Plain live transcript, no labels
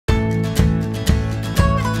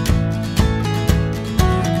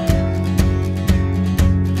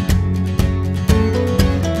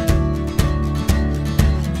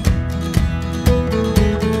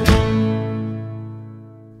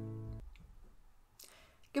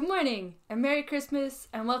Good morning, and Merry Christmas,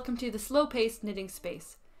 and welcome to the Slow-Paced Knitting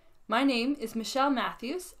Space. My name is Michelle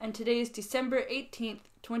Matthews, and today is December 18th,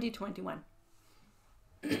 2021.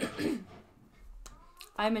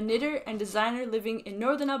 I'm a knitter and designer living in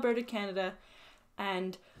Northern Alberta, Canada,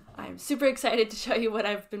 and I'm super excited to show you what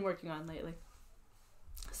I've been working on lately.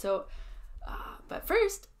 But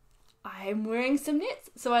first, I'm wearing some knits,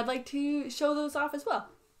 so I'd like to show those off as well.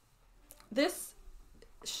 This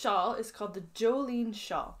shawl is called the Jolene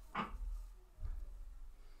Shawl.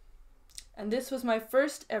 And this was my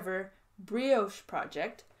first ever brioche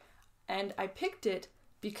project, and I picked it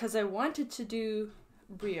because I wanted to do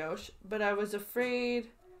brioche, but I was afraid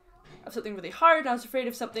of something really hard. I was afraid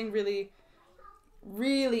of something really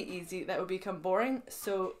easy that would become boring.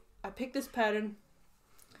 So I picked this pattern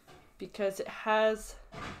because it has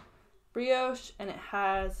brioche and it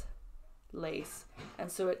has lace,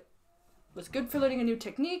 and so it was good for learning a new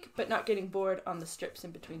technique but not getting bored on the strips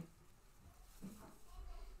in between.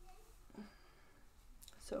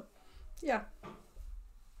 So yeah,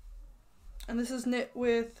 and this is knit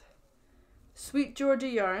with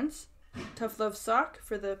SweetGeorgia Yarns Tough Love Sock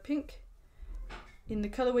for the pink in the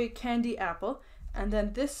colorway Candy Apple, and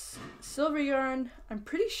then this silver yarn I'm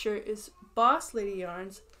pretty sure is BossLady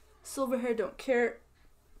Yarns Silver Hair Don't Care,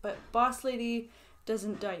 but BossLady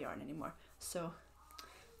doesn't dye yarn anymore, so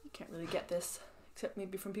you can't really get this except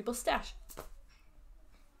maybe from people's stash.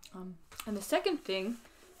 And the second thing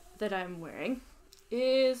that I'm wearing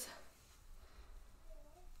is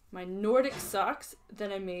my Nordic socks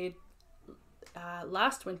that I made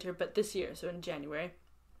last winter, but this year, so in January.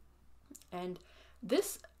 And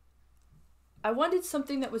this, I wanted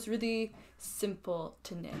something that was really simple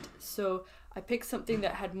to knit, so I picked something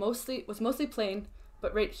that was mostly plain,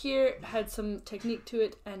 but right here had some technique to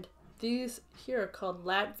it, and these here are called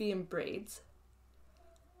Latvian braids,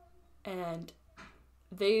 and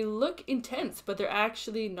they look intense, but they're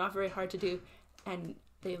actually not very hard to do, and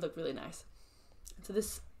they look really nice. So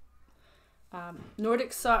this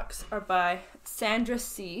Nordic socks are by Sandra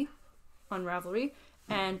C on Ravelry,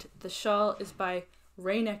 and the shawl is by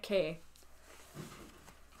a.k.a.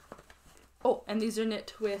 Oh, and these are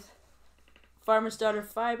knit with Farmer's Daughter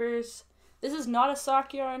fibers. This is not a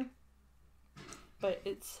sock yarn, but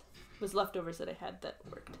it was leftovers that I had that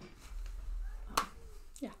worked.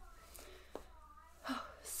 Yeah.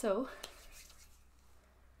 So,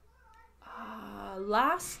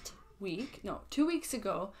 2 weeks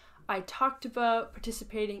ago, I talked about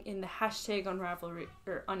participating in the hashtag on Ravelry,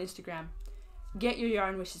 or on Instagram, Get Your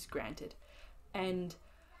Yarn Wishes Granted. And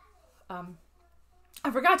I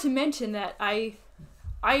forgot to mention that I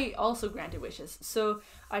also granted wishes. So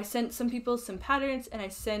I sent some people some patterns, and I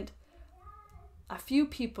sent a few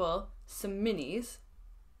people some minis,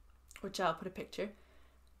 which I'll put a picture,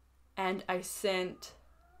 and I sent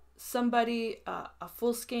somebody a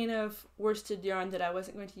full skein of worsted yarn that I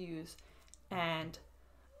wasn't going to use, and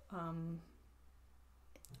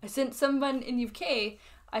I sent someone in UK,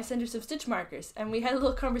 I sent her some stitch markers, and we had a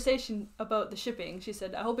little conversation about the shipping. She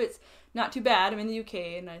said, I hope it's not too bad, I'm in the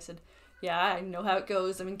UK, and I said, yeah, I know how it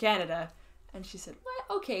goes, I'm in Canada. And she said,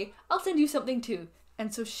 well, okay, I'll send you something too.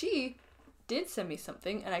 And so she did send me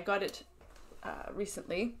something, and I got it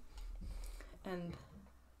recently. And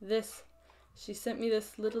she sent me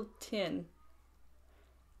this little tin.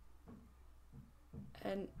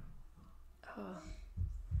 And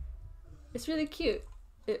it's really cute.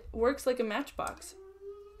 It works like a matchbox.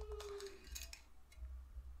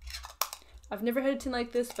 I've never had a tin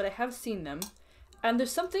like this, but I have seen them. And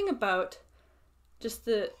there's something about just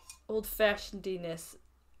the old-fashionedness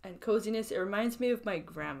and coziness. It reminds me of my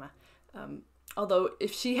grandma. Although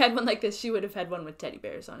if she had one like this, she would have had one with teddy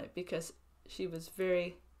bears on it, because she was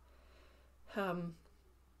very...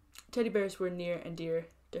 teddy bears were near and dear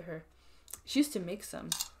to her. She used to make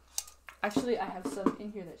some. Actually, I have some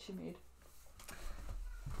in here that she made.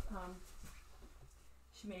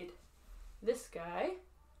 She made this guy.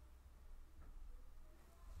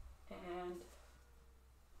 And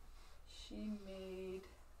she made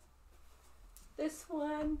this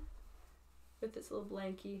one with this little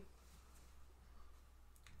blankie.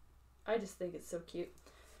 I just think it's so cute.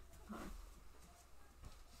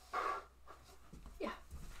 Yeah.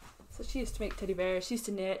 So she used to make teddy bears, she used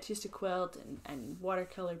to knit, she used to quilt and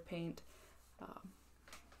watercolor paint.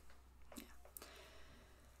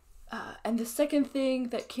 And the second thing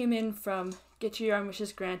that came in from Get Your Yarn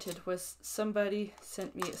Wishes Granted was somebody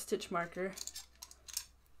sent me a stitch marker.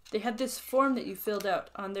 They had this form that you filled out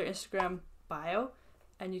on their Instagram bio,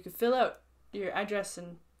 and you could fill out your address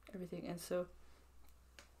and everything, and so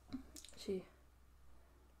she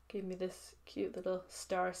gave me this cute little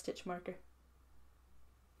star stitch marker.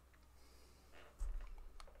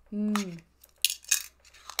 And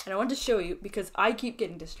I want to show you, because I keep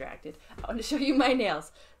getting distracted, I want to show you my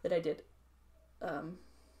nails that I did. There.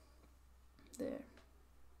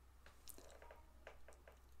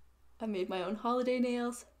 I made my own holiday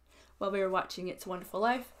nails while we were watching It's a Wonderful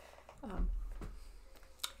Life.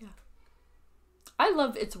 Yeah. I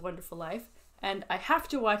love It's a Wonderful Life, and I have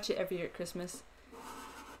to watch it every year at Christmas.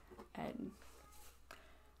 And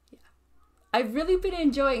yeah. I've really been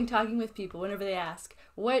enjoying talking with people whenever they ask,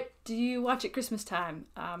 what do you watch at Christmas time?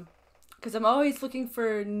 Because I'm always looking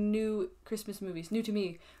for new Christmas movies, new to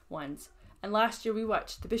me ones. And last year we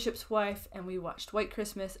watched The Bishop's Wife and we watched White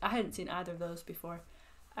Christmas. I hadn't seen either of those before.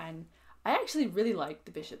 And I actually really liked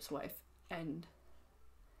The Bishop's Wife. And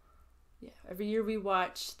yeah, every year we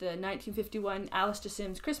watch the 1951 Alistair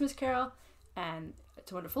Sim's Christmas Carol and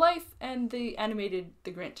It's a Wonderful Life and the animated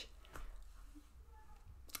The Grinch.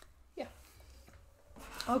 Yeah.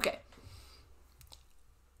 Okay.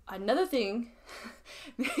 Another thing,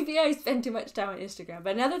 maybe I spend too much time on Instagram,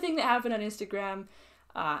 but another thing that happened on Instagram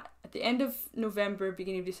at the end of November,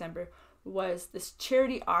 beginning of December, was this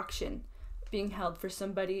charity auction being held for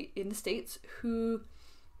somebody in the States who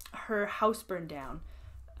her house burned down.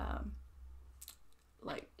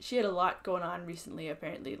 Like, she had a lot going on recently,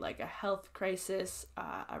 apparently, like a health crisis,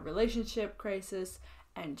 a relationship crisis,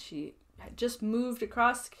 and she had just moved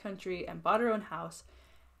across the country and bought her own house,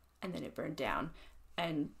 and then it burned down.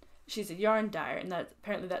 And she's a yarn dyer, and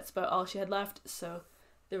apparently that's about all she had left. So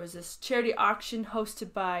there was this charity auction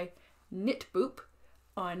hosted by Knit Boop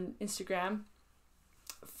on Instagram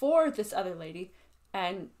for this other lady,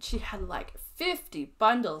 and she had like 50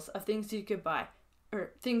 bundles of things you could buy,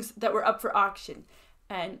 or things that were up for auction.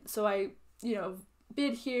 And so I,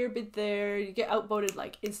 bid here, bid there, you get outvoted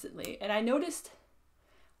like instantly. And I noticed,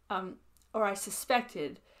 or I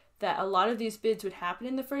suspected, that a lot of these bids would happen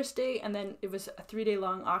in the first day, and then it was a 3-day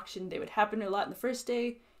long auction. They would happen a lot in the first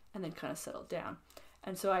day and then kind of settle down.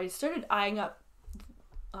 And so I started eyeing up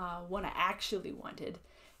one I actually wanted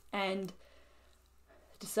and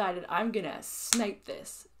decided I'm gonna snipe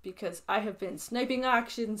this, because I have been sniping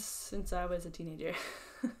auctions since I was a teenager.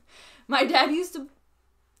 My dad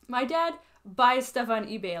buys stuff on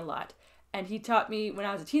eBay a lot, and he taught me when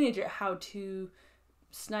I was a teenager how to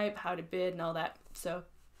snipe, how to bid and all that. So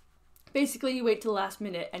basically you wait till the last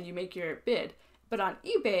minute and you make your bid. But on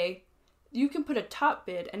eBay, you can put a top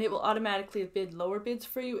bid and it will automatically bid lower bids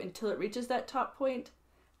for you until it reaches that top point.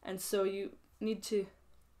 And so you need to,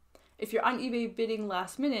 if you're on eBay bidding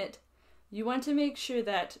last minute, you want to make sure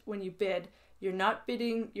that when you bid, you're not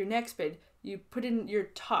bidding your next bid, you put in your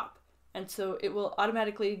top. And so it will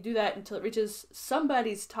automatically do that until it reaches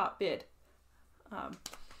somebody's top bid.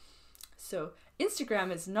 So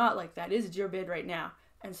Instagram is not like that. It is your bid right now.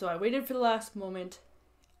 And so I waited for the last moment,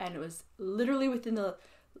 and it was literally within the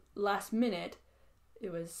last minute.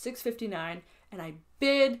 It was 6:59, and I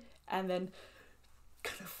bid, and then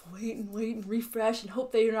kind of wait and refresh and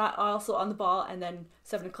hope they're not also on the ball. And then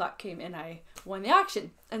 7 o'clock came and I won the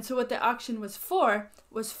auction. And so what the auction was for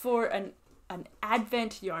an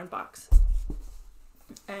Advent yarn box.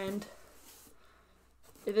 And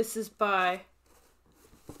this is by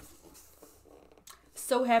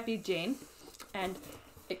So Happy Jane. And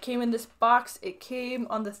it came in this box. It came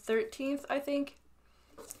on the 13th, I think.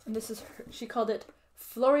 And this is her, she called it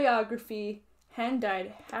Floriography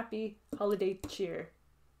Hand-Dyed Happy Holiday Cheer.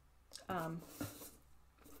 I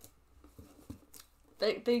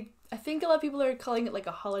think a lot of people are calling it like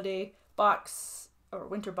a holiday box or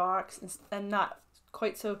winter box, and not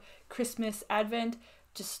quite so Christmas Advent.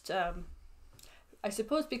 Just I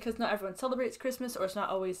suppose because not everyone celebrates Christmas, or it's not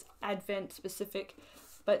always Advent specific,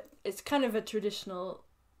 but it's kind of a traditional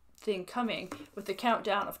thing coming with the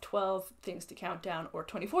countdown of 12 things to count down or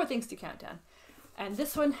 24 things to count down. And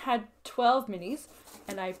this one had 12 minis,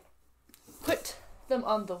 and I put them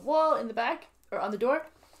on the wall in the back, or on the door.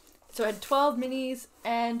 So I had 12 minis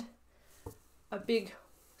and a big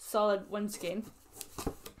solid one skein.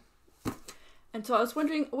 And so I was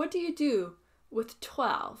wondering, what do you do with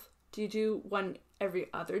 12? Do you do one every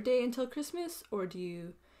other day until Christmas, or do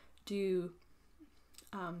you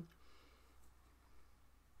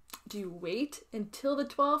wait until the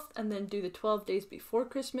 12th and then do the 12 days before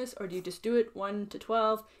Christmas, or do you just do it 1 to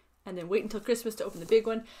 12 and then wait until Christmas to open the big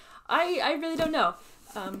one? I really don't know.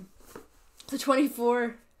 The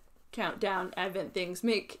 24 countdown Advent things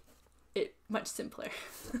make it much simpler.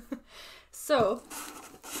 So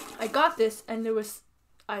I got this, and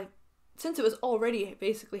since it was already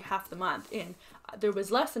basically half the month in, there was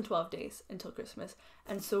less than 12 days until Christmas.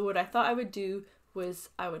 And so what I thought I would do was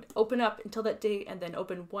I would open up until that day and then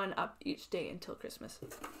open one up each day until Christmas.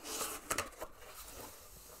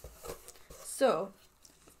 So,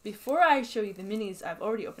 before I show you the minis I've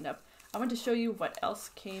already opened up, I want to show you what else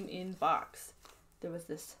came in box. There was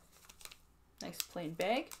this nice plain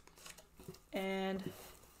bag, and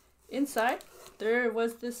inside there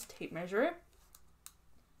was this tape measure,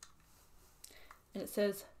 and it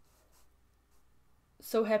says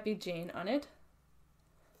 "So Happy Jane" on it.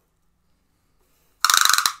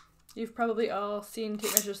 You've probably all seen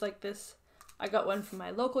tape measures like this. I got one from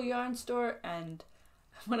my local yarn store, and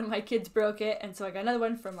one of my kids broke it, and so I got another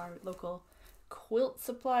one from our local quilt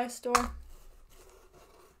supply store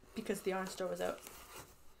because the yarn store was out.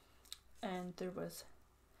 And there was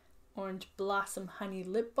Orange Blossom Honey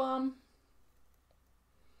Lip Balm.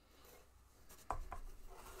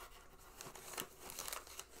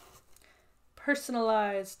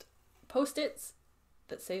 Personalized Post-its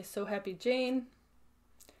that say "So Happy Jane."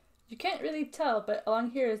 You can't really tell, but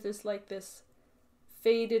along here is there's like this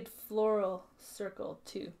faded floral circle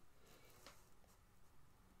too.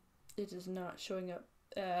 It is not showing up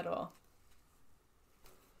at all.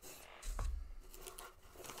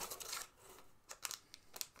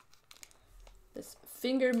 This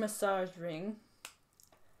finger massage ring.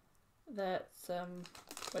 That's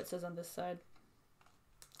what it says on this side.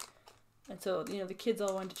 And so, you know, the kids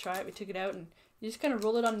all wanted to try it. We took it out and you just kind of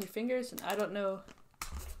roll it on your fingers, and I don't know.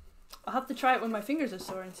 I'll have to try it when my fingers are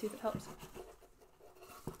sore and see if it helps.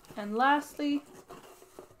 And lastly,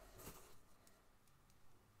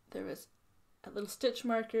 there was a little stitch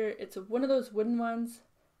marker. It's one of those wooden ones,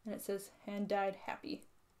 and it says "Hand Dyed Happy."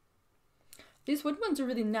 These wooden ones are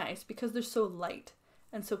really nice because they're so light,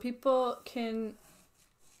 and so people can,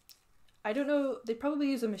 I don't know, they probably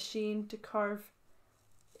use a machine to carve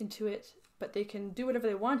into it, but they can do whatever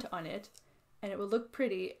they want on it, and it will look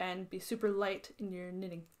pretty and be super light in your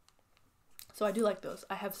knitting. So I do like those.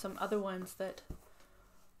 I have some other ones that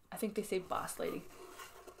I think they say BossLady.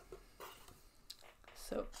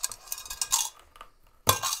 So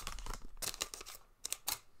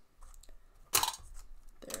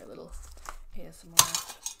they're a little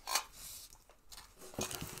ASMR.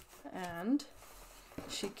 And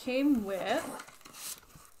she came with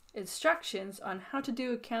instructions on how to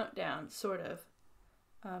do a countdown, sort of,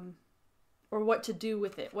 or what to do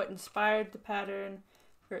with it, what inspired the pattern,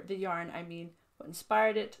 or the yarn, I mean, what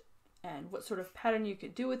inspired it, and what sort of pattern you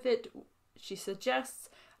could do with it. She suggests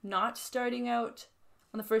not starting out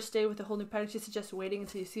on the first day with a whole new pattern. She suggests waiting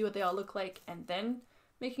until you see what they all look like and then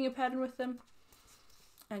making a pattern with them.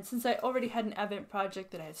 And since I already had an Advent project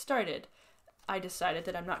that I had started, I decided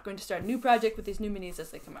that I'm not going to start a new project with these new minis as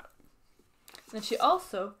they come out. And she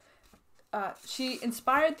also, she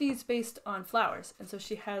inspired these based on flowers, and so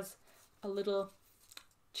she has a little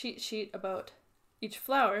cheat sheet about each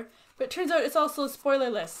flower, but it turns out it's also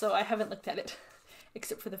spoilerless, so I haven't looked at it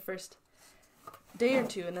except for the first day or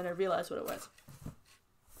two, and then I realized what it was.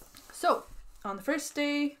 So on the first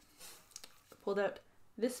day, I pulled out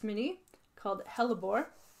this mini called Hellebore.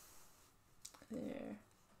 There,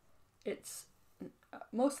 it's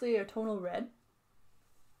mostly a tonal red,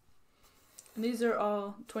 and these are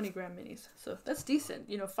all 20-gram minis, so that's decent.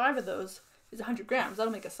 You know, 5 of those is 100 grams.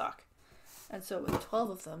 That'll make a sock, and so with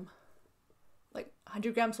 12 of them, like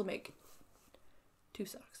 100 grams will make 2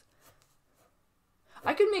 socks.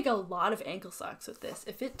 I could make a lot of ankle socks with this.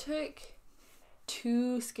 If it took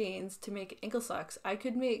 2 skeins to make ankle socks, I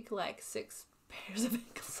could make like 6 pairs of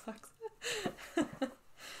ankle socks.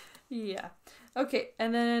 Yeah. Okay,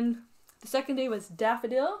 and then the second day was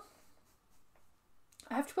Daffodil.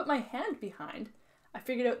 I have to put my hand behind. I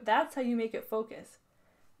figured out that's how you make it focus,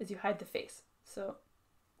 is you hide the face. So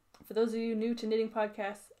for those of you new to knitting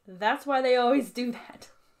podcasts, that's why they always do that.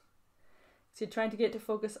 So you're trying to get it to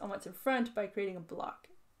focus on what's in front by creating a block.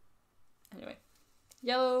 Anyway,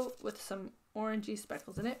 yellow with some orangey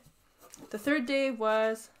speckles in it. The third day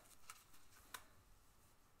was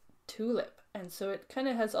Tulip, and so it kind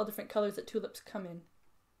of has all different colors that tulips come in.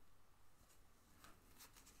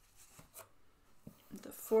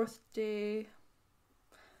 The fourth day,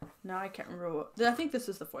 no, I can't remember what, I think this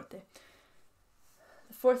was the fourth day.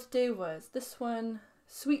 The fourth day was this one,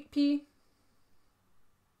 Sweet Pea.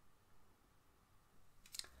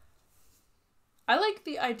 I like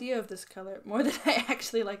the idea of this color more than I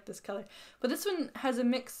actually like this color. But this one has a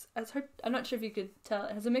mix, I'm not sure if you could tell,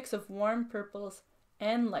 it has a mix of warm purples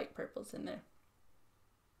and light purples in there.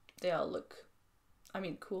 They all look, I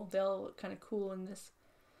mean, cool. They all look kind of cool in this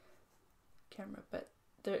camera, but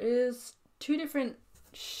there is 2 different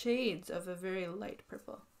shades of a very light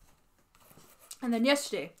purple. And then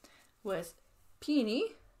yesterday was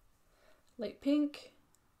Peony, light pink.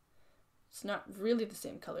 It's not really the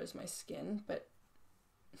same color as my skin, but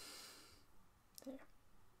there.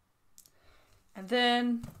 And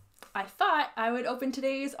then I thought I would open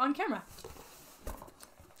today's on camera.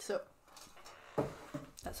 So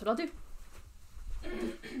that's what I'll do.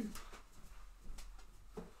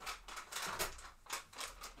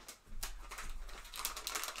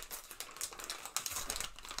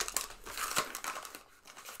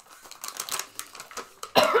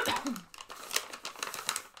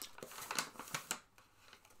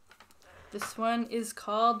 This one is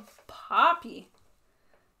called Poppy.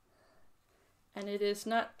 And it is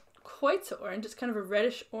not quite so orange. It's kind of a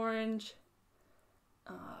reddish orange.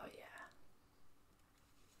 Oh, yeah.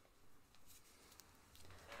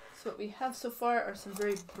 So what we have so far are some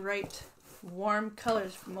very bright, warm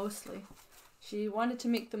colors mostly. She wanted to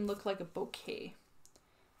make them look like a bouquet.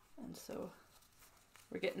 And so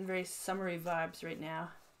we're getting very summery vibes right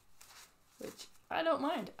now, which I don't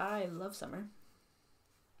mind. I love summer.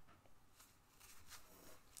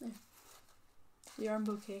 There. Yarn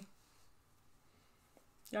bouquet.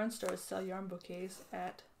 Yarn stores sell yarn bouquets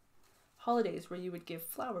at holidays where you would give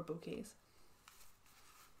flower bouquets.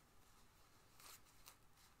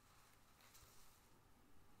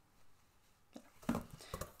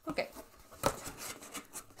 Okay,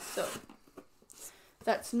 so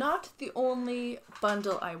that's not the only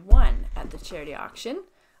bundle I won at the charity auction.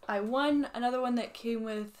 I won another one that came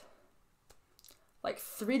with like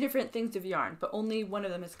 3 different things of yarn, but only one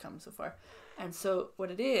of them has come so far. And so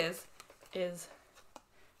what it is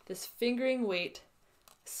this fingering weight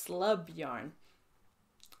slub yarn.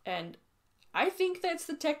 And I think that's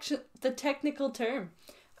the technical term.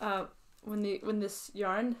 When this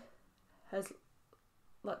yarn has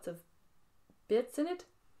lots of bits in it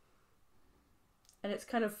and it's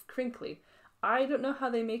kind of crinkly. I don't know how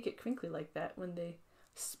they make it crinkly like that when they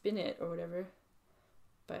spin it or whatever,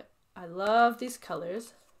 but I love these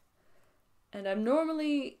colors. And I'm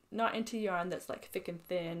normally not into yarn that's like thick and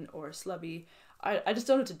thin or slubby. I just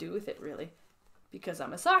don't know what to do with it really because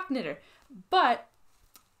I'm a sock knitter. But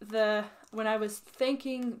when I was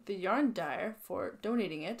thanking the yarn dyer for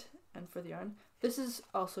donating it and for the yarn, this is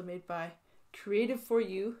also made by Creative for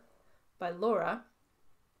You by Laura.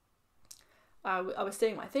 I was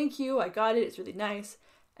saying my thank you, I got it, it's really nice.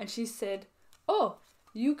 And she said, oh,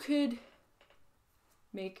 you could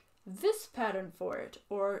make this pattern for it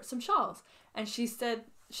or some shawls. And she said,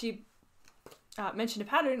 she mentioned a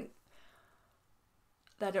pattern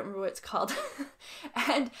that I don't remember what it's called.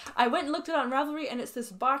 And I went and looked it up on Ravelry, and it's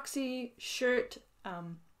this boxy shirt.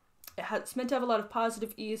 It's meant to have a lot of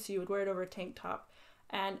positive ease, so you would wear it over a tank top.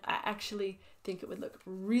 And I actually think it would look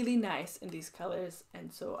really nice in these colors,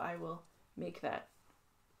 and so I will make that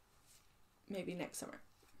maybe next summer.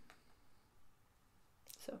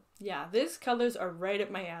 So yeah, these colors are right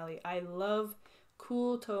up my alley. I love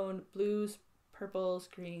cool tone blues, purples,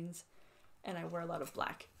 greens, and I wear a lot of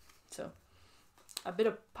black. So a bit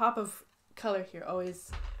of pop of color here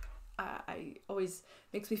always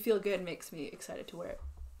makes me feel good and makes me excited to wear it.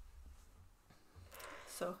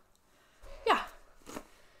 So yeah,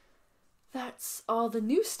 that's all the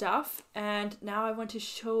new stuff, and now I want to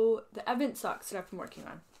show the event socks that I've been working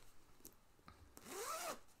on.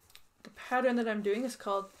 The pattern that I'm doing is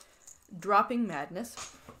called Dropping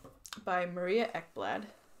Madness by Maria Ekblad,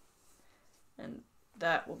 and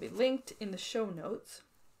that will be linked in the show notes.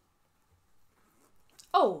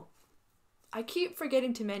 Oh, I keep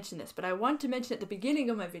forgetting to mention this, but I want to mention at the beginning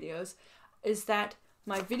of my videos is that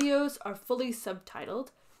my videos are fully subtitled.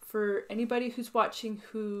 For anybody who's watching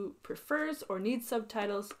who prefers or needs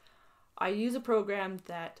subtitles, I use a program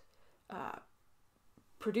that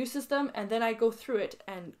produces them, and then I go through it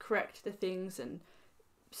and correct the things and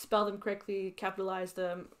spell them correctly, capitalize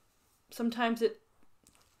them. Sometimes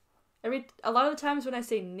a lot of the times when I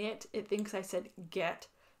say knit, it thinks I said get.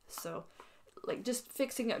 So like just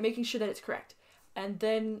fixing it, making sure that it's correct. And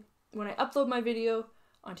then when I upload my video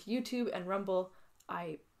onto YouTube and Rumble,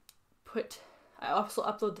 I also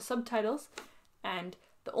upload the subtitles. And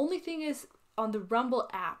the only thing is, on the Rumble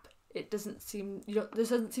app, there doesn't seem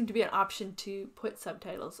to be an option to put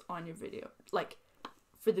subtitles on your video, like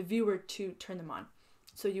for the viewer to turn them on.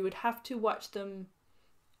 So you would have to watch them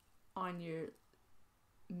on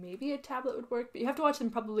maybe a tablet would work, but you have to watch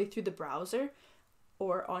them probably through the browser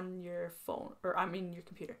or on your phone, or your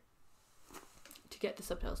computer, to get the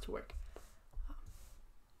subtitles to work.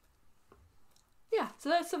 Yeah, so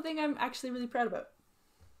that's something I'm actually really proud about.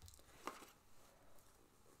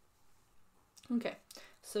 Okay,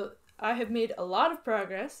 so I have made a lot of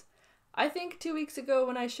progress. I think 2 weeks ago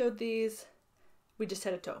when I showed these, we just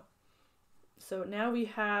had a toe. So now we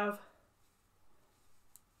have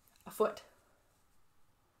a foot.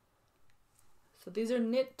 So these are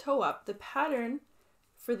knit toe up. The pattern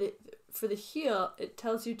for the heel, it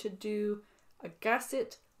tells you to do a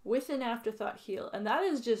gusset with an afterthought heel, and that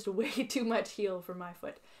is just way too much heel for my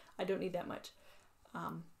foot. I don't need that much.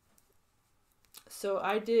 So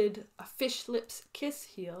I did a Fish Lips Kiss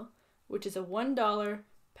heel, which is a $1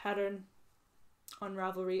 pattern on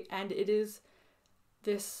Ravelry, and it is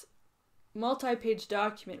this multi-page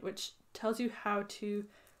document which tells you how to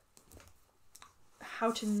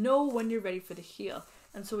know when you're ready for the heel.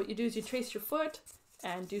 And so what you do is you trace your foot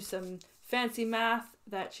and do some fancy math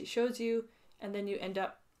that she shows you, and then you end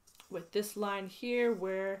up with this line here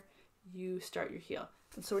where you start your heel.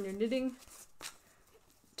 And so when you're knitting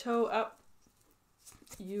toe up,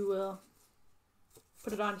 you will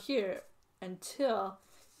put it on here until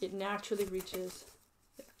it naturally reaches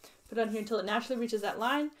there. Put it on here until it naturally reaches that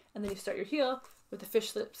line, and then you start your heel with the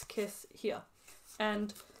Fish Lips Kiss heel.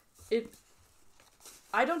 And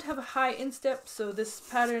I don't have a high instep, so this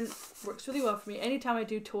pattern works really well for me. Anytime I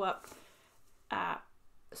do toe up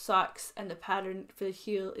socks and the pattern for the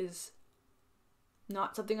heel is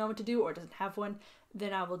not something I want to do or doesn't have one,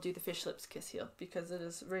 then I will do the Fish Lips Kiss heel because it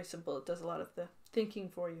is very simple. It does a lot of the thinking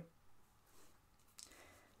for you.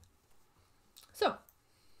 So,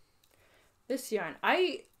 this yarn.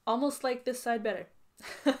 I almost like this side better.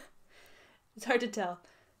 It's hard to tell.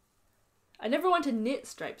 I never want to knit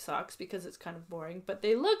striped socks because it's kind of boring, but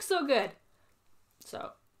they look so good.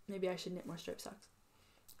 So, maybe I should knit more striped socks.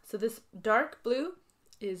 So this dark blue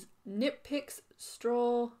is Knit Picks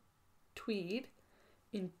Stroll Tweed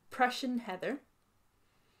in Prussian Heather.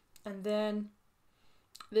 And then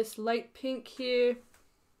this light pink here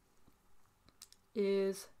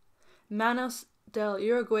is Manos del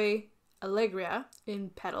Uruguay Alegria in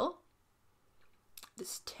Petal.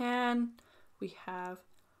 This tan, we have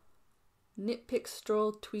Knit Pick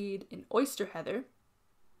Stroll Tweed in Oyster Heather.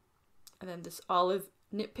 And then this olive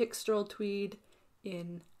Knit Pick Stroll Tweed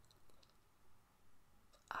in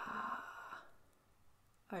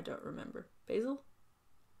I don't remember. Basil?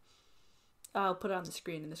 I'll put it on the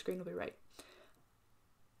screen and the screen will be right.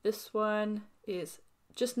 This one is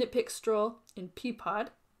just Knit Pick Stroll in Pea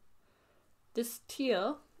Pod. This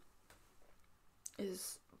teal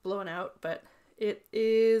is blown out, but it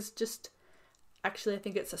is just, actually I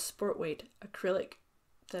think it's a sport weight acrylic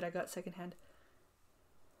that I got secondhand.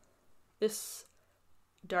 This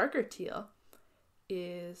darker teal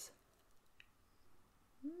is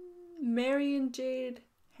Mary and Jade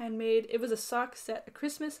handmade. It was a sock set, a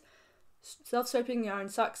Christmas self-striping yarn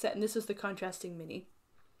sock set, and this was the contrasting mini.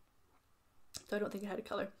 So I don't think it had a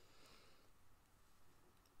color.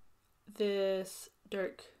 This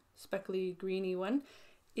dark speckly greeny one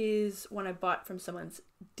is one I bought from someone's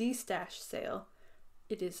de-stash sale.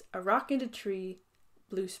 It is A Rock and a Tree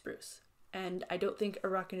Blue Spruce, and I don't think A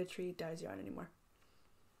Rock and a Tree dyes yarn anymore.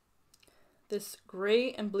 This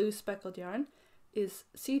gray and blue speckled yarn is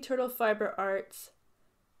Sea Turtle Fiber Arts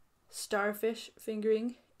Starfish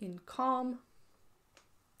Fingering in Calm.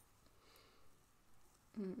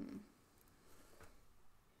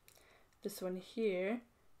 This one here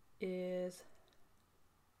is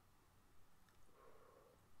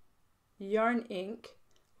Yarn Inc.,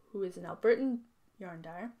 who is an Albertan yarn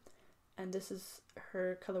dyer, and this is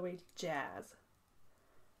her colorway Jazz.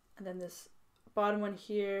 And then this bottom one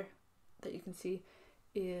here that you can see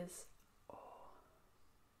is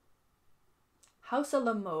House a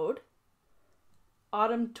la Mode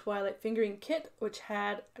Autumn Twilight Fingering Kit, which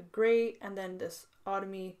had a gray and then this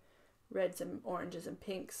autumny reds and oranges and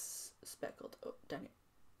pinks speckled down here.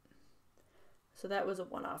 So that was a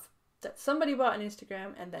one-off that somebody bought on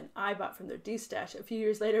Instagram, and then I bought from their de-stash a few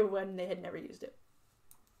years later when they had never used it.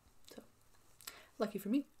 So, lucky for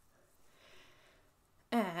me.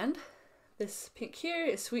 And this pink here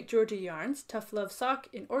is SweetGeorgia Yarns Tough Love Sock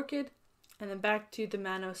in Orchid, and then back to the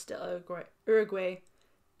Manos del Uruguay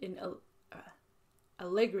in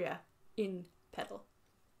Alegria in Petal.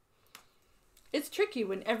 It's tricky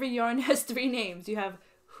when every yarn has three names. You have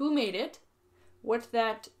who made it, what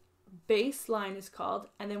that base line is called,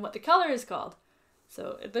 and then what the color is called.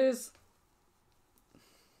 So there's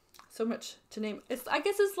so much to name. I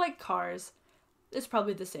guess it's like cars. It's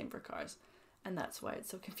probably the same for cars, and that's why it's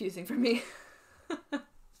so confusing for me.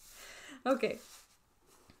 Okay.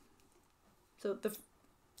 So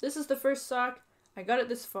this is the first sock. I got it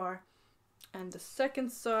this far, and the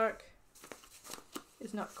second sock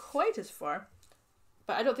is not quite as far,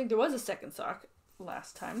 but I don't think there was a second sock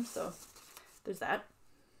last time, so there's that.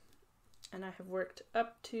 And I have worked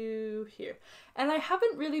up to here. And I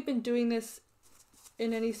haven't really been doing this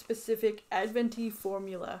in any specific Advent-y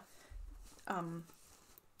formula.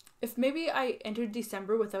 If maybe I entered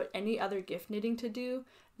December without any other gift knitting to do,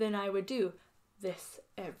 then I would do this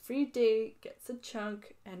every day, gets a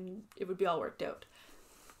chunk, and it would be all worked out.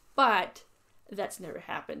 But that's never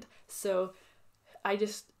happened. So I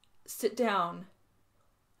just sit down.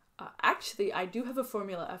 Actually, I do have a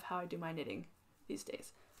formula of how I do my knitting these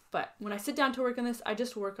days. But when I sit down to work on this, I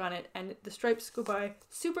just work on it, and the stripes go by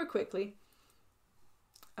super quickly.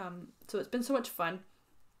 So it's been so much fun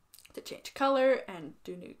to change color and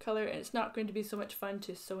do new color, and it's not going to be so much fun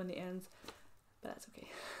to sew in the ends, but that's okay.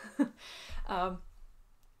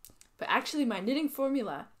 But actually, my knitting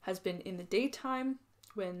formula has been in the daytime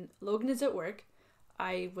when Logan is at work.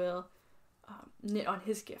 I will knit on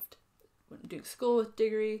his gift. When I'm doing school with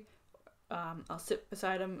Diggory, I'll sit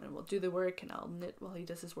beside him and we'll do the work, and I'll knit while he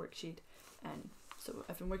does his worksheet. And so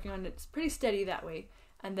I've been working on it. It's pretty steady that way.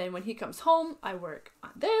 And then when he comes home, I work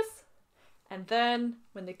on this. And then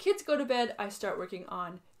when the kids go to bed, I start working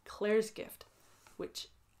on Claire's gift, which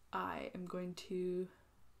I am going to...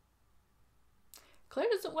 Claire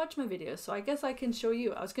doesn't watch my videos, so I guess I can show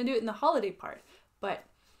you. I was going to do it in the holiday part, but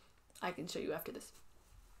I can show you after this.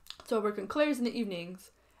 So I work on Claire's in the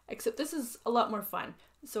evenings, except this is a lot more fun.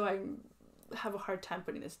 So I have a hard time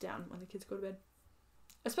putting this down when the kids go to bed.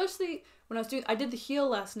 Especially when I did the heel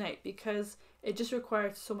last night, because it just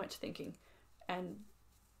required so much thinking. And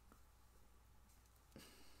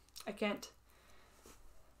I can't,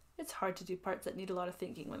 it's hard to do parts that need a lot of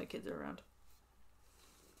thinking when the kids are around.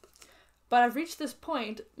 But I've reached this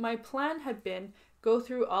point. My plan had been go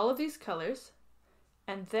through all of these colors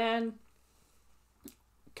and then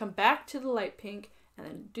come back to the light pink and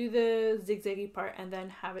then do the zigzaggy part and then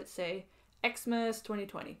have it say Xmas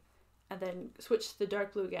 2020 and then switch to the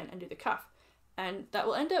dark blue again and do the cuff. And that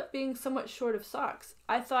will end up being somewhat short of socks.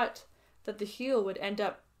 I thought that the heel would end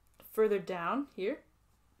up further down here.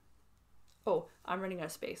 Oh, I'm running out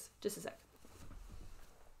of space. Just a sec.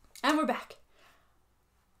 And we're back.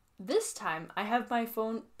 This time I have my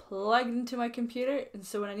phone plugged into my computer, and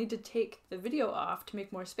so when I need to take the video off to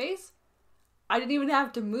make more space, I didn't even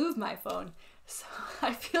have to move my phone. So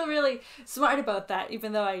I feel really smart about that,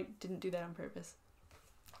 even though I didn't do that on purpose.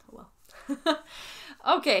 Oh well.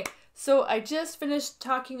 Okay, so I just finished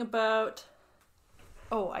talking about...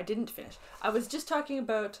 Oh, I didn't finish. I was just talking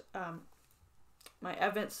about my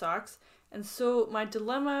Advent socks. And so my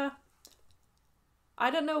dilemma... I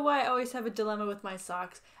don't know why I always have a dilemma with my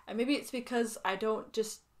socks. And maybe it's because I don't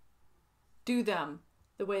just do them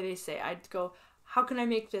the way they say. I'd go, how can I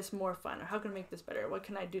make this more fun? Or how can I make this better? What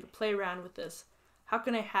can I do to play around with this? How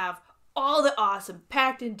can I have all the awesome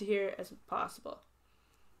packed into here as possible?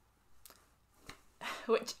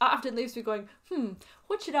 Which often leaves me going,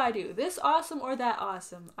 what should I do? This awesome or that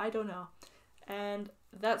awesome? I don't know. And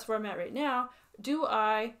that's where I'm at right now. Do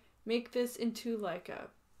I make this into like a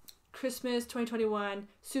Christmas 2021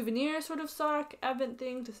 souvenir sort of sock advent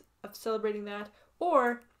thing of celebrating that?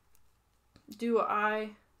 Or do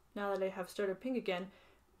I, now that I have started pink again,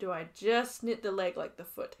 do I just knit the leg like the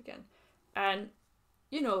foot again? And,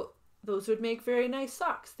 you know, those would make very nice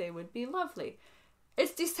socks. They would be lovely.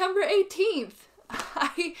 It's December 18th.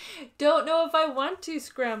 I don't know if I want to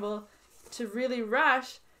scramble to really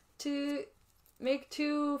rush to make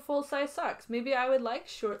 2 full-size socks. Maybe I would like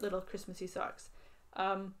short little Christmassy socks.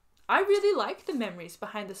 I really like the memories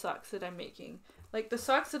behind the socks that I'm making. Like the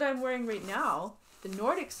socks that I'm wearing right now, the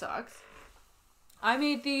Nordic Socks, I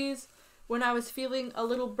made these when I was feeling a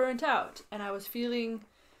little burnt out and I was feeling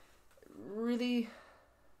really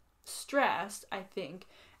stressed, I think.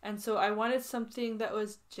 And so I wanted something that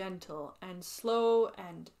was gentle and slow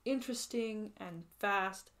and interesting and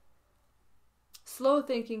fast. Slow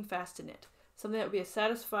thinking, fast to knit. Something that would be a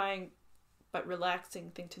satisfying but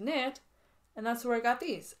relaxing thing to knit. And that's where I got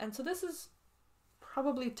these. And so this is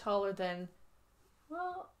probably taller than,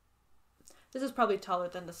 well, this is probably taller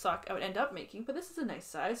than the sock I would end up making, but this is a nice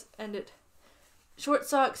size. And short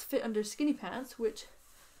socks fit under skinny pants, which,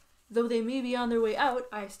 though they may be on their way out,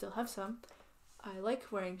 I still have some. I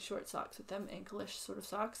like wearing short socks with them, ankle-ish sort of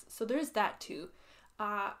socks. So there's that too.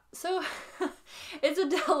 So it's a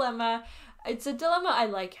dilemma. It's a dilemma I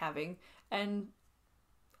like having. And,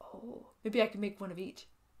 oh, maybe I could make one of each.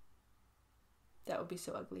 That would be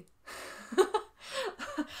so ugly.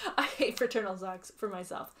 I hate fraternal socks for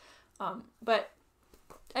myself. But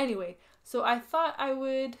anyway, so I thought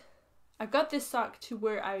I got this sock to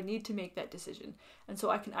where I need to make that decision. And so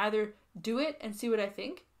I can either do it and see what I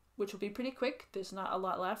think, which will be pretty quick. There's not a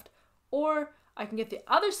lot left. Or I can get the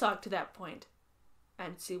other sock to that point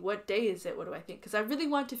and see what day is it. What do I think? Because I really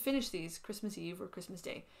want to finish these Christmas Eve or Christmas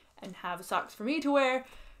Day and have socks for me to wear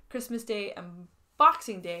Christmas Day and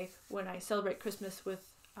Boxing Day when I celebrate Christmas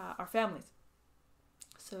with our families.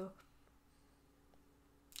 So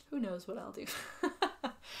Who knows what I'll do?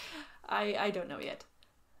 I don't know yet.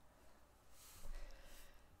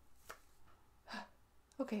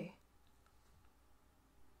 Okay.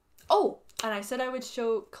 Oh, and I said I would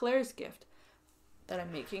show Claire's gift that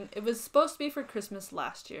I'm making. It was supposed to be for Christmas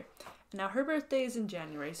last year. Now her birthday is in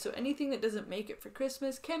January, so anything that doesn't make it for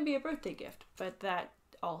Christmas can be a birthday gift, but that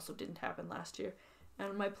also didn't happen last year.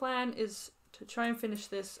 And my plan is to try and finish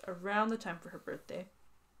this around the time for her birthday.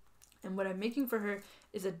 And what I'm making for her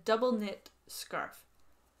is a double knit scarf.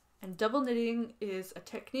 And double knitting is a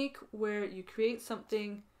technique where you create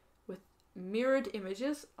something with mirrored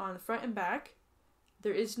images on the front and back.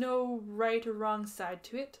 There is no right or wrong side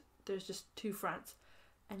to it. There's just two fronts.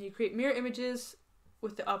 And you create mirror images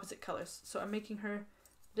with the opposite colors. So I'm making her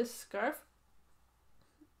this scarf.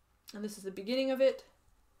 And this is the beginning of it.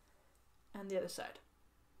 And the other side.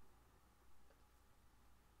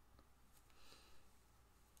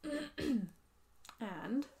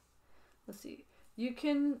 And let's see. You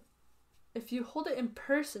can, if you hold it in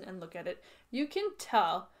person and look at it, you can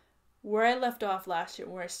tell where I left off last year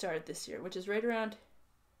and where I started this year, which is right around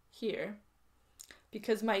here,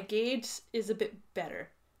 because my gauge is a bit better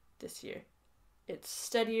this year. It's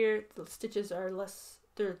steadier, the stitches are less,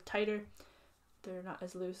 they're tighter, they're not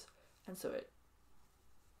as loose, and so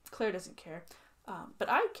Claire doesn't care, but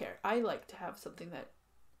I care. I like to have something that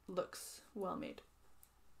looks well made.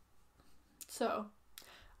 So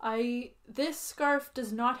this scarf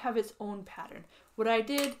does not have its own pattern. What I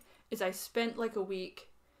did is I spent like a week,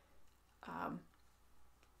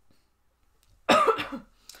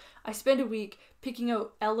 I spent a week picking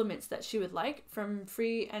out elements that she would like from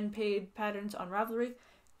free and paid patterns on Ravelry,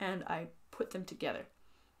 and I put them together.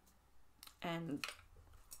 And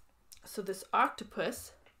so this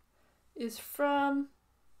octopus is from,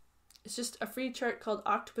 it's just a free chart called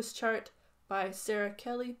Octopus Chart by Sarah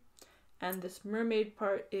Kelly. And this mermaid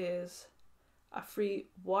part is a free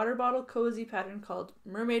water bottle cozy pattern called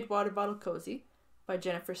Mermaid Water Bottle Cozy by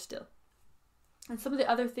Jennifer Still. And some of the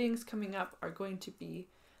other things coming up are going to be,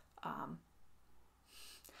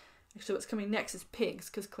 actually what's coming next is pigs,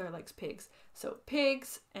 because Claire likes pigs. So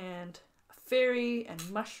pigs and a fairy and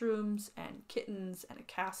mushrooms and kittens and a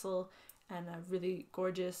castle and a really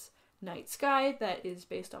gorgeous night sky that is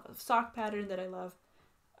based off of a sock pattern that I love.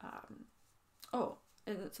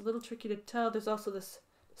 And it's a little tricky to tell. There's also this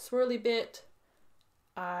swirly bit.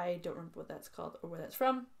 I don't remember what that's called or where that's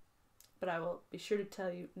from, but I will be sure to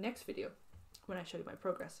tell you next video when I show you my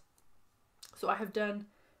progress. So I have done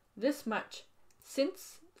this much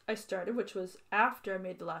since I started, which was after I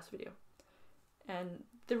made the last video. And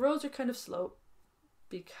the rows are kind of slow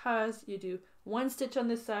because you do one stitch on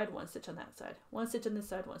this side, one stitch on that side, one stitch on this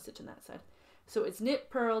side, one stitch on that side. So it's knit,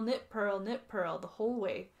 purl, knit, purl, knit, purl the whole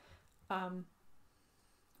way.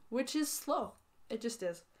 Which is slow. It just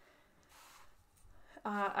is.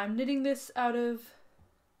 I'm knitting this out of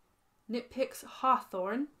Knit Picks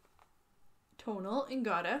Hawthorne Tonal in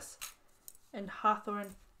Goddess and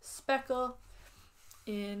Hawthorne Speckle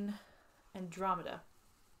in Andromeda.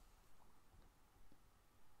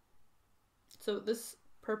 So this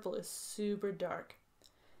purple is super dark,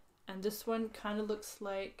 and this one kind of looks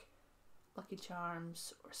like Lucky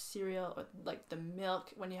Charms or cereal, or like the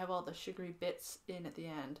milk when you have all the sugary bits in at the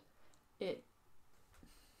end. It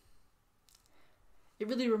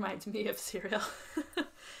really reminds me of cereal.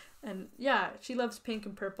 And yeah, she loves pink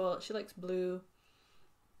and purple. She likes blue.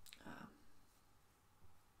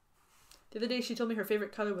 The other day she told me her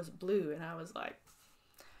favorite color was blue, and I was like,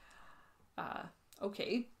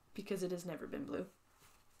 okay, because it has never been blue.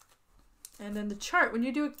 And then the chart, when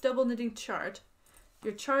you do a double knitting chart,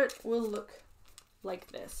 your chart will look like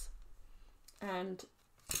this. And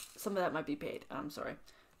some of that might be paid. I'm sorry.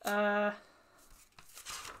 There.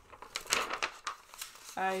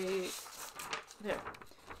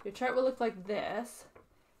 Your chart will look like this.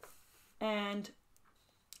 And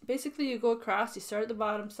basically you go across, you start at the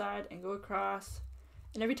bottom side and go across.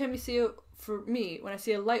 And every time you see, for me, when I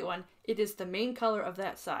see a light one, it is the main color of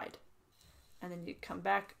that side. And then you come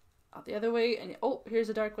back out the other way and oh, here's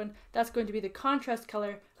a dark one. That's going to be the contrast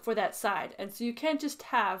color for that side. And so you can't just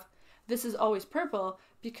have this is always purple,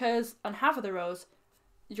 because on half of the rows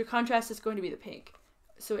your contrast is going to be the pink.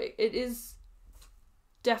 So it is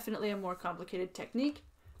definitely a more complicated technique,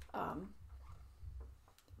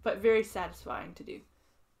 but very satisfying to do.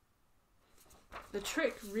 The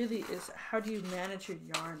trick really is, how do you manage your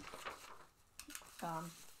yarn?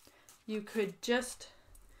 You could just,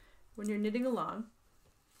 when you're knitting along,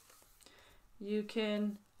 you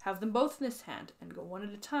can have them both in this hand and go one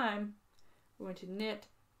at a time. We're going to knit,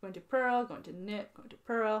 going to purl, going to knit, going to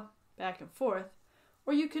purl, back and forth.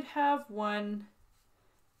 Or you could have one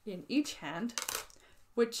in each hand,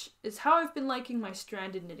 which is how I've been liking my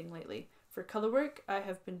stranded knitting lately. For color work, I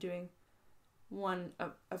have been doing one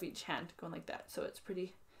of each hand, going like that, so it's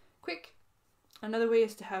pretty quick. Another way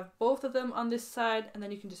is to have both of them on this side, and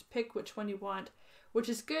then you can just pick which one you want, which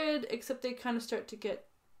is good, except they kind of start to get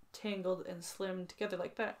tangled and slim together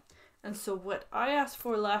like that. And so what I asked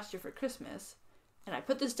for last year for Christmas, and I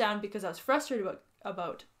put this down because I was frustrated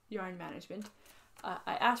about yarn management,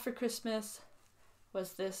 I asked for Christmas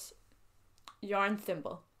was this yarn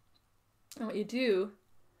thimble. And what you do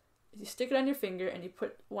is you stick it on your finger and you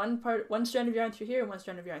put one strand of yarn through here and one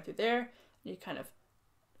strand of yarn through there, and you kind of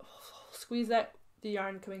squeeze the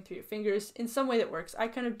yarn coming through your fingers in some way that works. I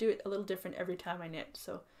kind of do it a little different every time I knit,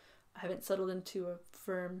 so I haven't settled into a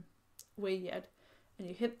firm way yet. And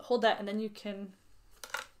you hold that, and then you can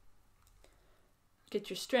get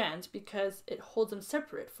your strands because it holds them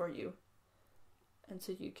separate for you. And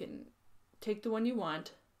so you can take the one you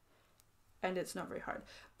want, and it's not very hard.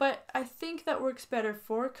 But I think that works better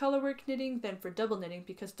for colorwork knitting than for double knitting,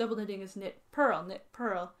 because double knitting is knit, purl,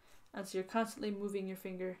 and so you're constantly moving your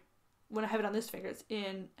finger. When I have it on this finger, it's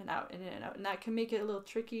in and out and in and out, and that can make it a little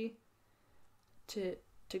tricky to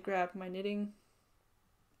grab my knitting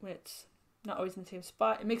when it's not always in the same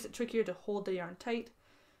spot. It makes it trickier to hold the yarn tight,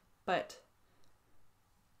 but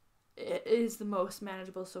it is the most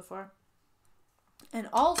manageable so far. And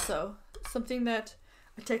also,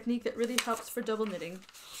 a technique that really helps for double knitting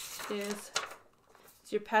is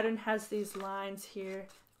your pattern has these lines here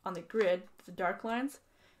on the grid, the dark lines,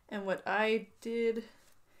 and what I did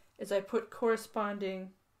is I put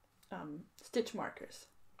corresponding stitch markers.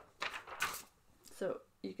 So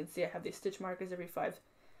you can see I have these stitch markers every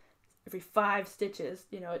five stitches.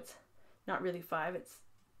 You know, it's not really 5, it's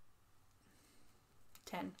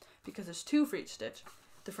 10, because there's 2 for each stitch,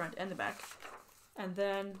 the front and the back. And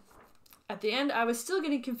then at the end, I was still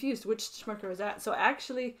getting confused which stitch marker was at, so I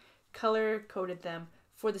actually color coded them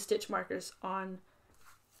for the stitch markers on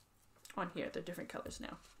here. They're different colors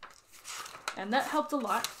now, and that helped a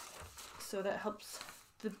lot. So that helps.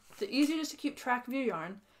 The easier it is to keep track of your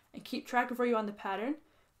yarn and keep track of where you are on the pattern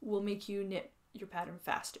will make you knit your pattern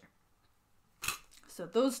faster. So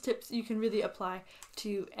those tips you can really apply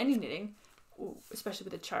to any knitting, especially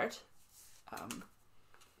with a chart.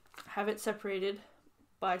 Have it separated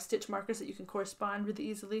by stitch markers that you can correspond really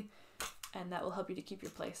easily, and that will help you to keep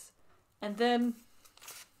your place. And then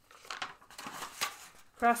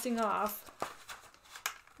crossing off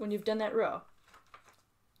when you've done that row,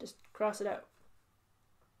 just cross it out.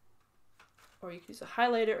 Or you can use a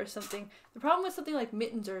highlighter or something. The problem with something like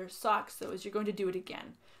mittens or socks, though, is you're going to do it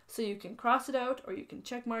again. So you can cross it out or you can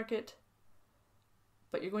check mark it,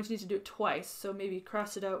 but you're going to need to do it twice. So maybe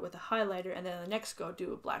cross it out with a highlighter and then on the next go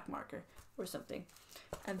do a black marker or something.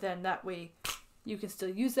 And then that way you can still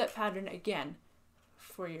use that pattern again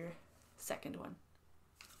for your second one.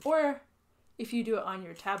 Or if you do it on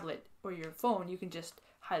your tablet or your phone, you can just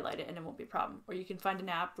highlight it and it won't be a problem. Or you can find an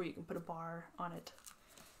app where you can put a bar on it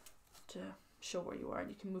to show where you are and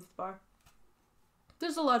you can move the bar.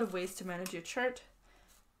 There's a lot of ways to manage your chart,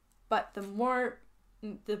 but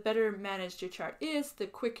the better managed your chart is, the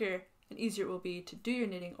quicker and easier it will be to do your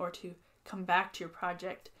knitting or to come back to your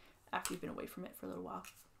project after you've been away from it for a little while.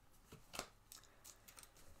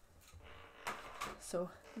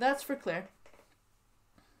 So that's for Claire.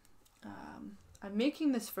 I'm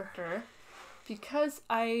making this for her because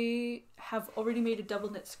I have already made a double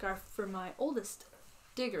knit scarf for my oldest,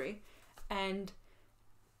 Diggory, and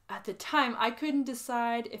at the time I couldn't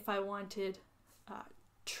decide if I wanted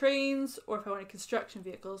trains or if I wanted construction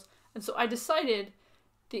vehicles, and so I decided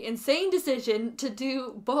the insane decision to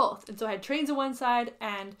do both, and so I had trains on one side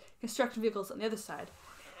and construction vehicles on the other side.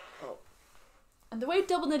 And the way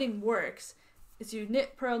double knitting works is you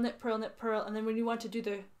knit, purl, knit, purl, knit, purl, and then when you want to do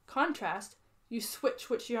the contrast, you switch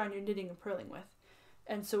which yarn you're knitting and purling with.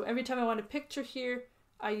 And so every time I want a picture here,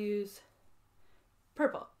 I use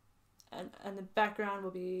purple, and the background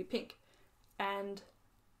will be pink. And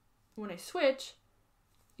when I switch,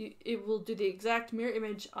 it will do the exact mirror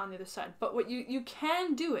image on the other side. But what you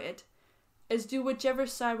can do it is do whichever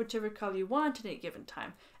side, whichever color you want at any given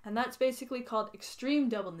time. And that's basically called extreme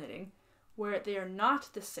double knitting, where they are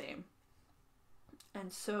not the same.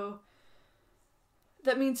 And so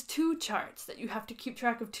that means 2 charts, that you have to keep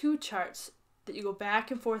track of 2 charts, that you go back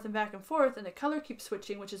and forth, and the color keeps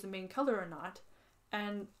switching, which is the main color or not.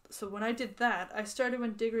 And so when I did that, I started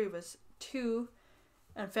when Diggory was 2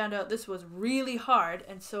 and found out this was really hard,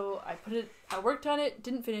 and so I worked on it,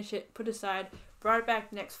 didn't finish it, put it aside, brought it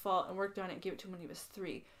back next fall and worked on it and gave it to him when he was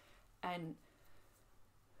 3. And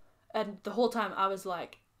the whole time I was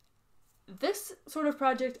like, this sort of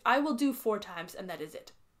project I will do 4 times and that is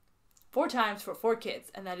it. 4 times for 4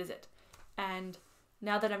 kids and that is it. And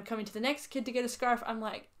now that I'm coming to the next kid to get a scarf, I'm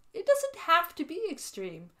like, it doesn't have to be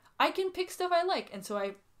extreme. I can pick stuff I like. And so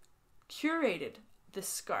I curated this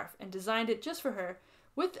scarf and designed it just for her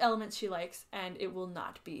with elements she likes, and it will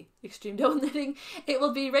not be extreme double knitting. It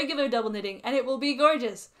will be regular double knitting, and it will be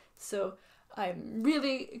gorgeous. So I'm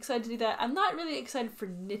really excited to do that. I'm not really excited for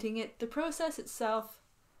knitting it. The process itself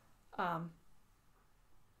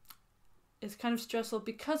is kind of stressful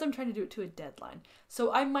because I'm trying to do it to a deadline.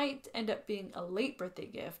 So I might end up being a late birthday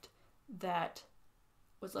gift that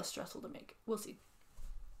was less stressful to make. We'll see.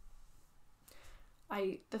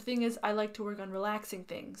 The thing is, I like to work on relaxing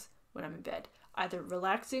things when I'm in bed. Either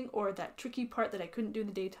relaxing or that tricky part that I couldn't do in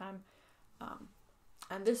the daytime.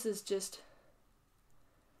 And this is just...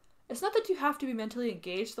 It's not that you have to be mentally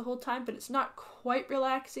engaged the whole time, but it's not quite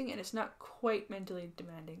relaxing and it's not quite mentally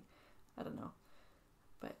demanding. I don't know.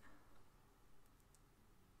 But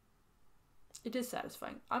it is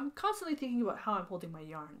satisfying. I'm constantly thinking about how I'm holding my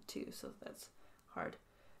yarn too, so that's hard.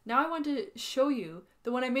 Now I want to show you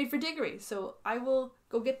the one I made for Diggory, so I will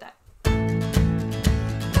go get that.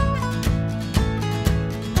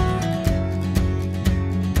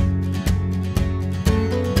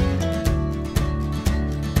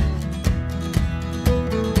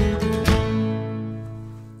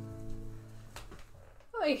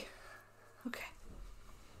 Okay.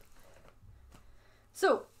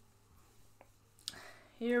 So,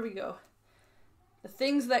 here we go. The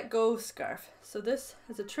Things That Go scarf. So this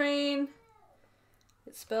has a train.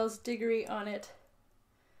 It spells Diggory on it.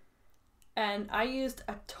 And I used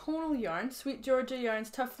a tonal yarn, SweetGeorgia Yarns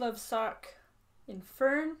Tough Love Sock in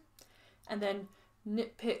Fern, and then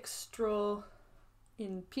Knit Pick Stroll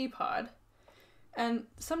in Peapod. And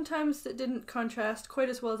sometimes it didn't contrast quite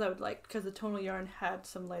as well as I would like because the tonal yarn had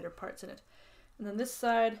some lighter parts in it. And then this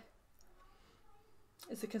side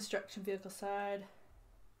is the construction vehicle side.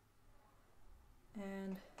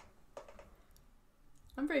 And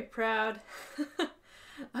I'm very proud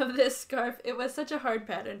of this scarf. It was such a hard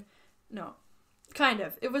pattern. No, kind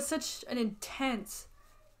of. It was such an intense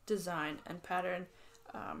design and pattern.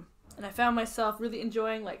 And I found myself really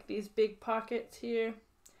enjoying like these big pockets here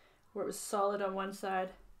where it was solid on one side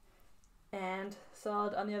and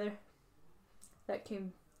solid on the other. That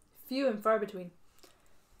came few and far between.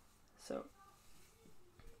 So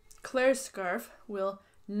Claire's scarf will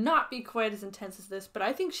not be quite as intense as this, but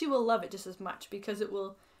I think she will love it just as much because it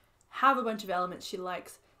will have a bunch of elements she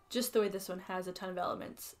likes, just the way this one has a ton of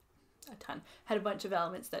elements. Had a bunch of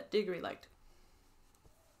elements that Diggory liked.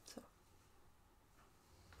 So,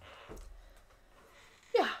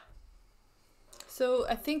 yeah. So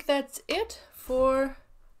I think that's it for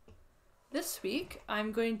this week.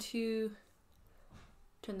 I'm going to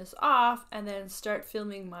turn this off and then start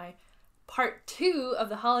filming my part 2 of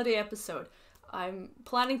the holiday episode. I'm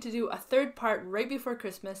planning to do a 3rd part right before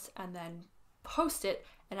Christmas and then post it,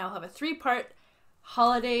 and I'll have a 3-part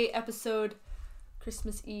holiday episode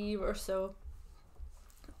Christmas Eve or so,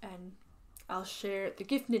 and I'll share the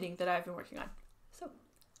gift knitting that I've been working on. So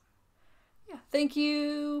yeah, thank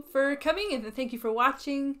you for coming, and thank you for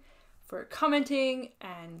watching, for commenting,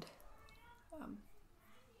 and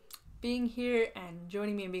being here and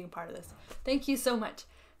joining me and being a part of this. Thank you so much.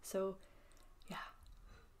 So yeah,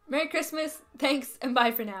 Merry Christmas, thanks, and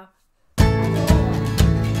bye for now.